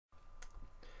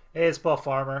Hey, it's Paul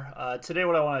Farmer. Today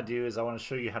what I want to do is I want to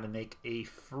show you how to make a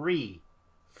free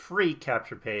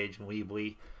capture page in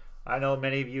Weebly. I know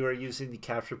many of you are using the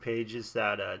capture pages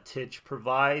that Titch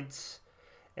provides,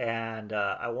 and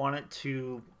I wanted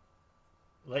to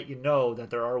let you know that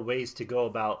there are ways to go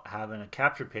about having a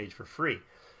capture page for free,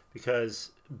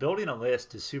 because building a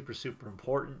list is super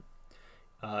important.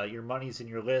 Your money's in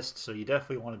your list, so you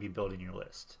definitely want to be building your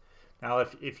list. Now,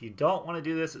 if you don't want to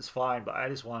do this, it's fine, but I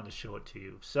just wanted to show it to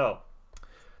you. So,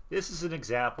 this is an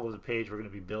example of the page we're going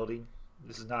to be building.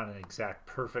 This is not an exact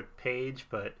perfect page,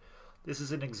 but this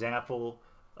is an example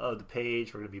of the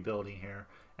page we're going to be building here.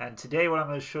 And today what I'm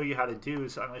going to show you how to do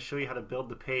is I'm going to show you how to build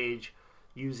the page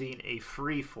using a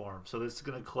free form. So this is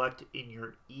going to collect in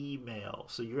your email.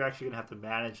 So you're actually going to have to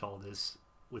manage all this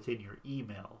within your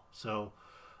email. So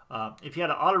if you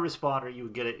had an autoresponder, you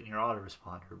would get it in your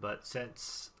autoresponder. But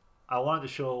since I wanted to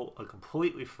show a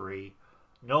completely free,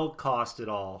 no cost at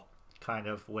all kind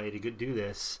of way to do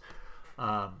this,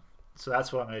 so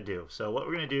that's what I'm going to do. So what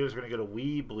we're going to do is we're going to go to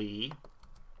Weebly,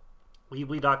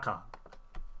 Weebly.com.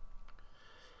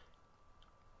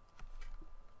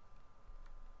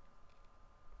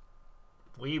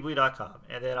 Weebly.com.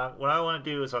 And then what I want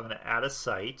to do is I'm going to add a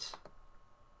site.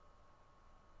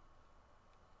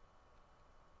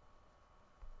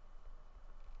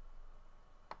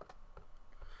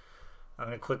 I'm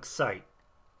going to click Site.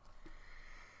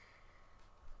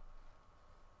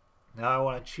 Now I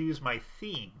want to choose my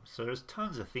theme. So there's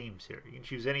tons of themes here. You can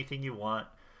choose anything you want.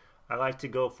 I like to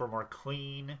go for more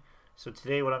clean. So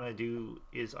today what I'm going to do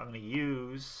is I'm going to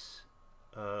use,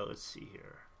 let's see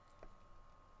here.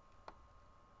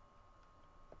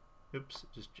 Oops, it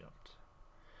just jumped.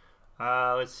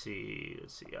 Let's see.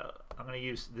 I'm going to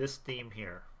use this theme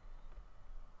here.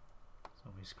 So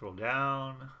let me scroll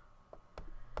down.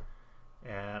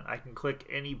 And I can click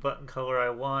any button color I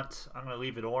want. I'm going to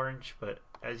leave it orange, but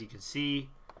as you can see,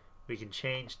 we can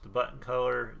change the button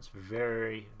color. It's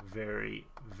very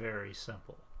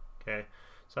simple. Okay,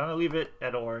 so I'm going to leave it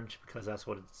at orange because that's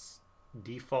what it's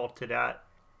defaulted at.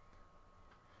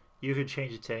 You can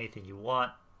change it to anything you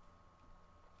want.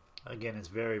 Again, it's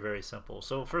very simple.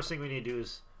 So first thing we need to do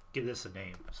is give this a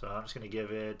name. So I'm just going to give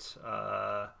it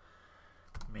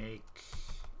make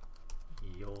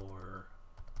your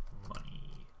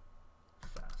money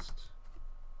fast.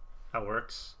 That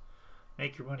works.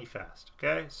 Make your money fast.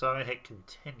 Okay, so I'm going to hit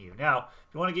continue. Now,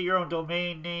 if you want to get your own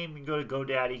domain name, you can go to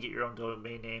GoDaddy, get your own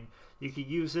domain name. You can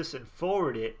use this and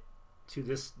forward it to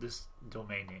this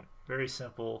domain name. Very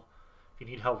simple. If you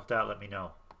need help with that, let me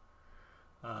know.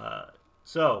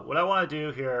 So what I want to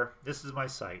do here, this is my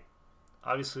site.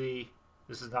 Obviously,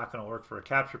 this is not going to work for a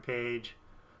capture page,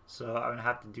 so I'm going to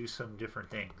have to do some different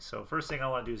things. So first thing I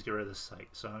want to do is get rid of this site.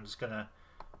 So I'm just going to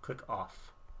click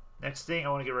off. Next thing, I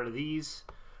want to get rid of these.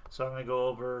 So I'm going to go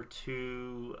over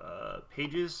to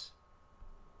pages,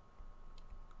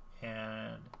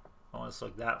 and I want to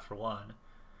select that for one.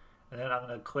 And then I'm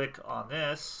going to click on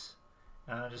this,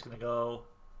 and I'm just going to go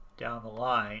down the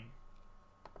line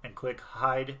and click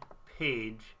hide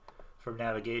page from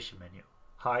navigation menu.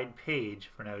 Hide page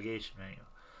for navigation menu.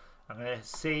 I'm going to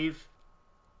save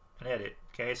and edit.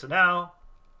 Okay, so now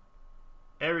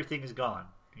everything is gone.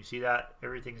 You see that?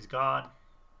 Everything is gone.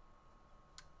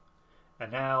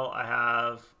 And now I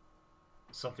have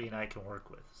something I can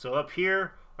work with. So up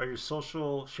here are your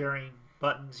social sharing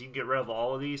buttons. You can get rid of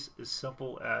all of these as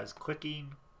simple as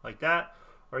clicking like that,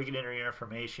 or you can enter your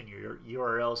information, your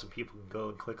URLs, and people can go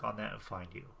and click on that and find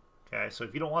you. Okay, so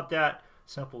if you don't want that,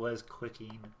 simple as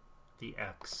clicking the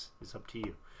X. It's up to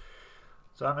you.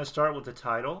 So I'm going to start with the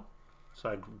title. So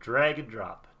I drag and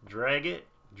drop. Drag it,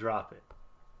 drop it.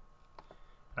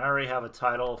 I already have a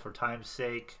title for time's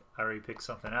sake. I already picked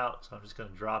something out, so I'm just going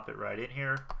to drop it right in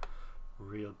here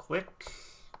real quick.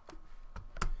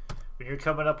 When you're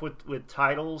coming up with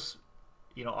titles,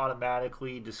 you know,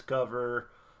 automatically discover,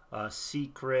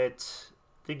 secret,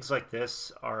 things like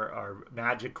this are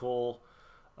magical.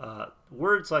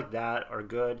 Words like that are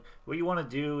good. What you want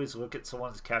to do is look at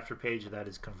someone's capture page that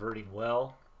is converting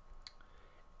well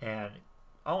and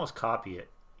almost copy it.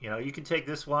 You know, you can take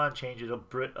this one, change it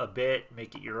a bit,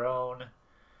 make it your own.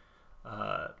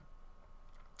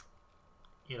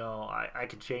 You know, I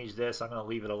could change this. I'm going to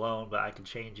leave it alone, but I can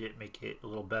change it, make it a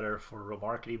little better for real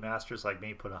marketing masters, like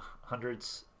maybe put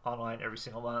hundreds online every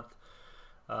single month.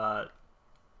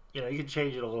 You know, you can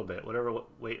change it a little bit, whatever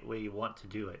way you want to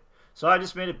do it. So I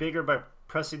just made it bigger by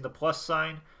pressing the plus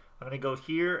sign. I'm going to go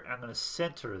here, and I'm going to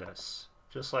center this,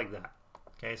 just like that.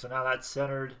 Okay, so now that's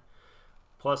centered,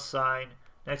 plus sign.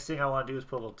 Next thing I want to do is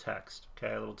put a little text.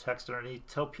 Okay, a little text underneath.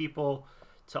 Tell people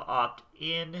to opt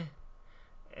in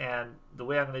And the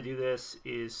way I'm going to do this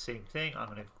is same thing. I'm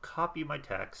going to copy my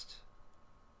text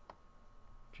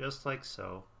just like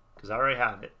so, because I already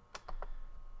have it.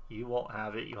 You won't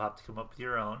have it. You'll have to come up with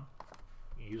your own.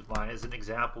 Use mine as an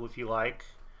example if you like.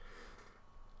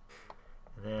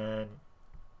 And then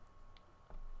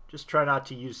just try not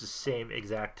to use the same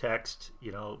exact text.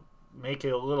 You know, make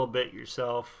it a little bit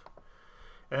yourself.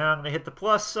 And I'm going to hit the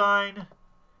plus sign,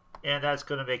 and that's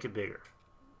going to make it bigger.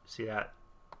 See that?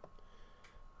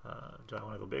 Do I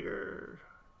want to go bigger?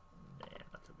 Nah,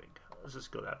 not that big. Let's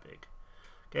just go that big.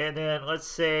 Okay, and then let's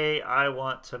say I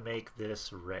want to make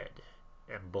this red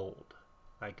and bold.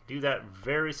 I can do that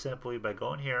very simply by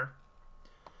going here,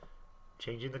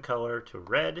 changing the color to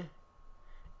red,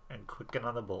 and clicking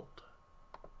on the bold.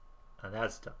 And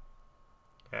that's done.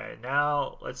 Okay,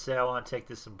 now let's say I want to take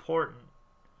this important,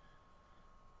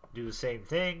 do the same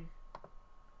thing.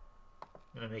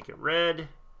 I'm going to make it red.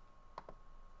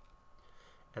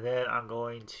 And then I'm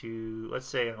going to, let's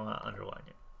say I want to underline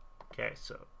it. Okay,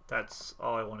 so that's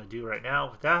all I want to do right now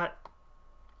with that.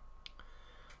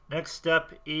 Next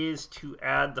step is to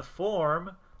add the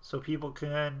form so people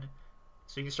can,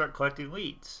 so you can start collecting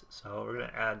leads. So we're going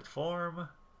to add the form.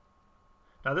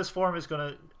 Now this form is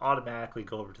going to automatically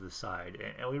go over to the side,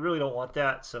 and we really don't want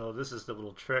that, so this is the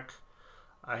little trick.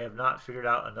 I have not figured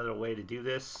out another way to do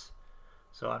this.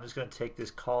 So I'm just going to take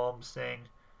this columns thing,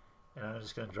 and I'm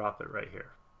just going to drop it right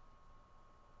here.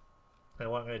 And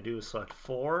what I'm going to do is select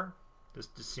 4. This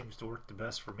just seems to work the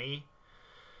best for me.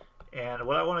 And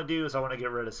what I want to do is I want to get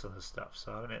rid of some of this stuff.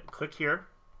 So I'm going to click here,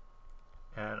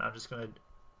 and I'm just going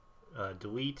to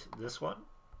delete this one.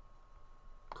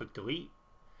 Click delete.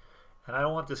 And I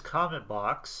don't want this comment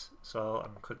box, so I'm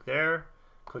going to click there,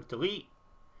 click delete.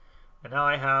 And now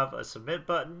I have a submit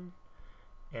button,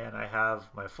 and I have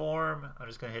my form. I'm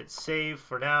just going to hit save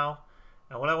for now.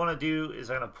 And what I want to do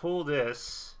is I'm going to pull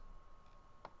this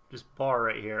bar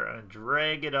right here and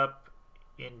drag it up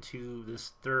into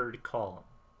this third column.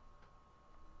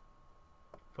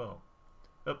 Boom.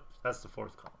 Oops, that's the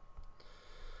fourth column.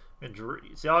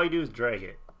 And see, all you do is drag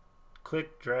it.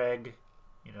 Click, drag,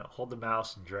 you know, hold the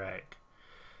mouse and drag.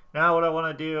 Now what I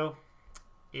want to do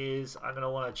is I'm going to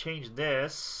want to change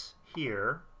this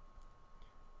here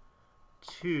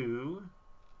to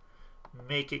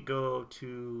make it go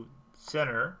to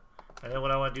center. And then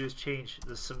what I want to do is change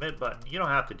the submit button. You don't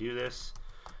have to do this,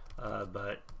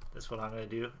 but that's what I'm going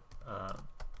to do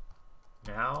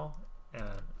now and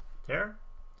there.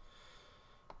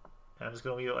 And I'm just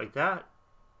going to leave it like that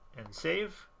and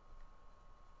save.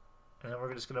 And then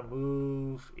we're just going to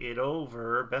move it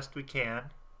over best we can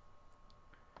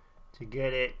to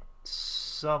get it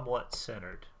somewhat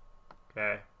centered.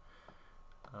 Okay.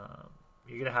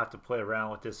 You're going to have to play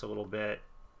around with this a little bit.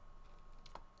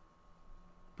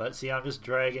 But see, I'm just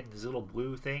dragging these little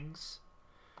blue things.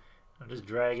 I'm just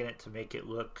dragging it to make it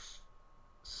look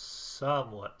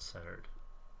somewhat centered.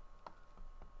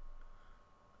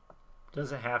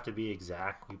 Doesn't have to be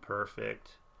exactly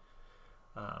perfect.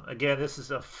 Again, this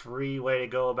is a free way to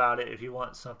go about it. If you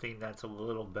want something that's a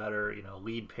little better, you know,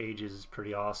 lead pages is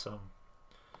pretty awesome.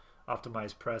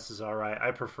 Optimized press is alright.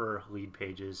 I prefer lead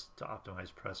pages to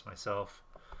optimized press myself.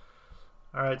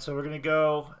 Alright, so we're going to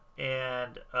go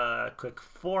and click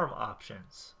form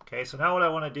options. Okay, so now what I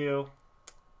want to do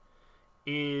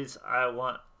is I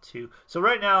want to, so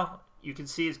right now you can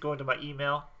see it's going to my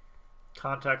email,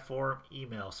 contact form,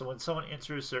 email. So when someone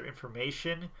enters their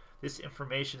information, this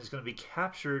information is going to be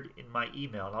captured in my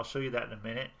email, and I'll show you that in a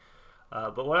minute.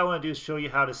 But what I want to do is show you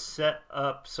how to set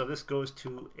up, so this goes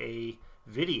to a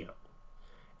video.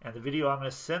 And the video I'm going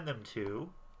to send them to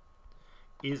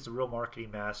is the Real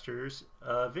Marketing Masters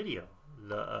video,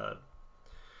 the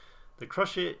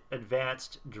Crush It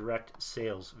Advanced Direct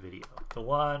Sales video, the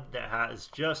one that has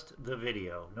just the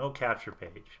video, no capture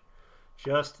page,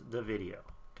 just the video.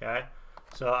 Okay,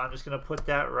 so I'm just going to put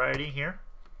that right in here,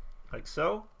 like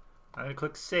so. I'm going to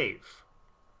click save,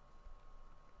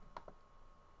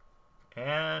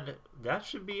 and that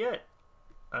should be it.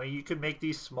 I mean, you can make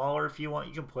these smaller if you want.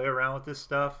 You can play around with this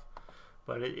stuff,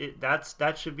 but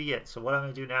that should be it. So what I'm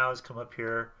going to do now is come up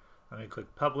here. I'm going to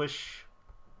click publish,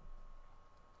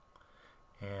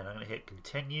 and I'm going to hit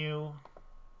continue,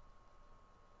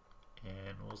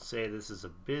 and we'll say this is a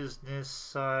business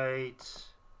site.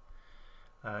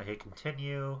 Hit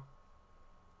continue,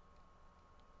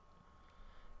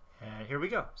 and here we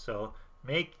go. So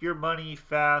make your money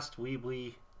fast,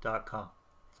 Weebly.com.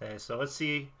 Okay, so let's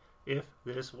see if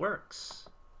this works.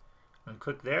 I'm going to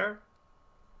click there.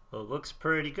 Well, it looks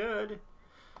pretty good.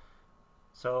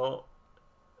 So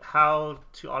how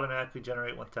to automatically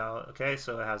generate 1,000. Okay,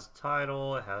 so it has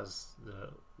title, it has the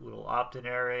little opt-in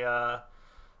area.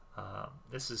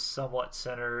 This is somewhat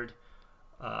centered.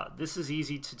 This is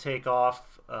easy to take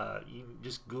off. You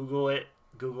just Google it.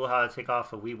 Google how to take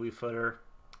off a Weebly footer.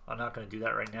 I'm not going to do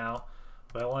that right now.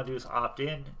 What I want to do is opt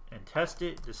in and test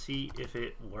it to see if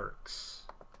it works.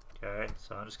 Okay,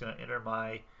 so I'm just going to enter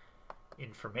my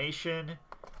information.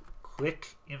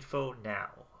 Click info now.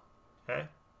 Okay.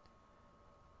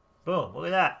 Boom, look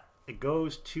at that. It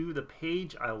goes to the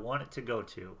page I want it to go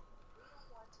to.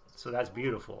 So that's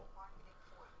beautiful.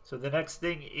 So the next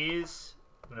thing is,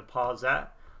 I'm going to pause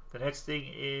that. The next thing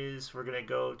is we're going to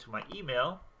go to my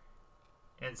email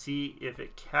and see if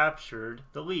it captured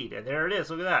the lead. And there it is.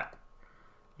 Look at that.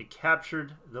 It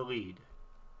captured the lead.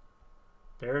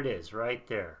 There it is right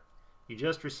there. You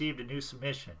just received a new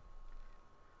submission.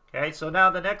 Okay, so now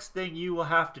the next thing you will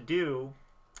have to do,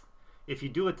 if you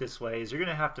do it this way, is you're going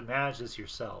to have to manage this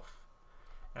yourself.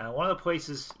 And one of the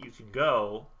places you can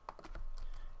go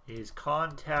is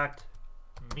contact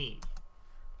me.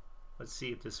 Let's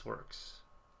see if this works.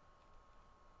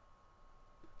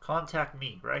 Contact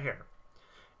me right here.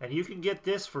 And you can get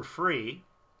this for free.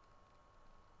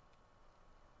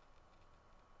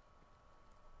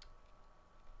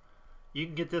 You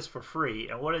can get this for free,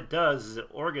 and what it does is it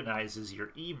organizes your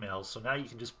emails. So now you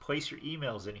can just place your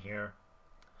emails in here,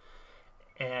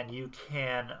 and you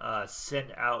can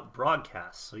send out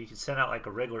broadcasts. So you can send out like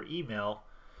a regular email,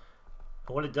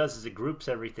 and what it does is it groups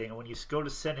everything. And when you go to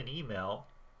send an email,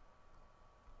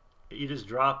 you just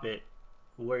drop it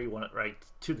where you want it, right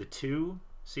to the to.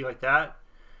 See, like that.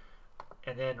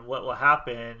 And then what will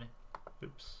happen?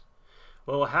 Oops.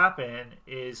 What will happen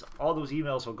is all those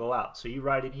emails will go out. So you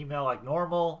write an email like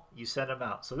normal, you send them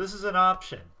out. So this is an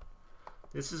option.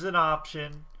 This is an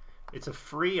option. It's a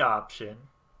free option.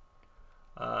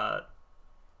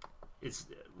 Is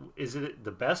it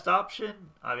the best option?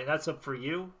 I mean, that's up for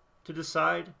you to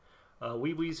decide.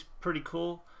 Weebly's pretty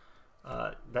cool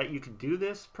that you can do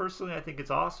this. Personally, I think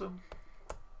it's awesome.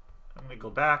 I'm going to go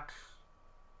back.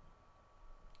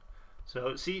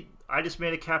 So see, I just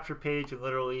made a capture page in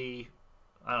literally,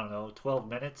 I don't know, 12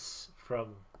 minutes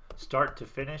from start to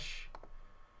finish,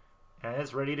 and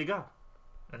it's ready to go.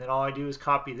 And then all I do is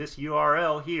copy this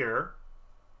URL here.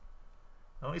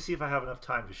 Let me see if I have enough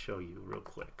time to show you real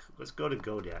quick. Let's go to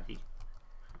GoDaddy.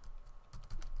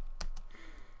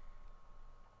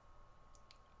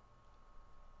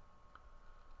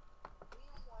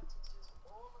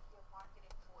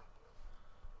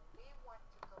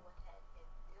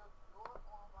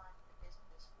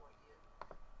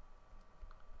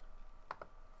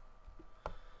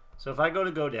 So if I go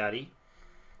to GoDaddy,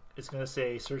 it's going to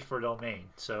say search for a domain.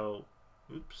 So,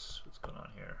 oops, what's going on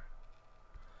here?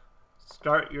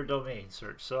 Start your domain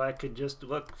search. So I could just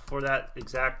look for that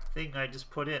exact thing I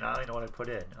just put in. I don't even know what I put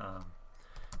in.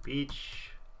 Beach,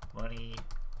 money,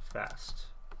 fast.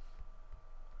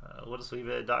 We'll just leave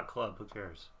it at .club. Who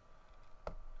cares?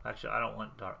 Actually, I don't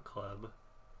want .club.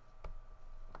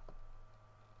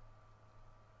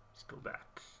 Let's go back.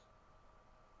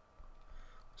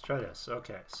 Let's try this.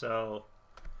 Okay, so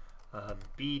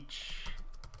beach,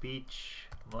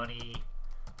 money,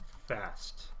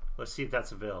 fast. Let's see if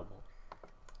that's available.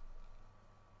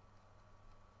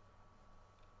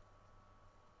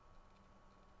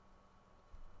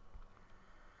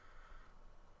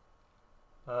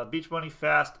 Beach Money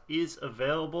Fast is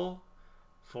available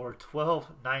for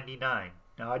 $12.99.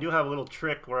 Now I do have a little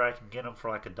trick where I can get them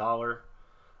for like $1.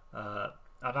 I'm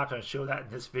not going to show that in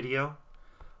this video,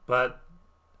 but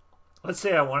let's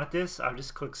say I wanted this. I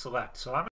just click select. So I'm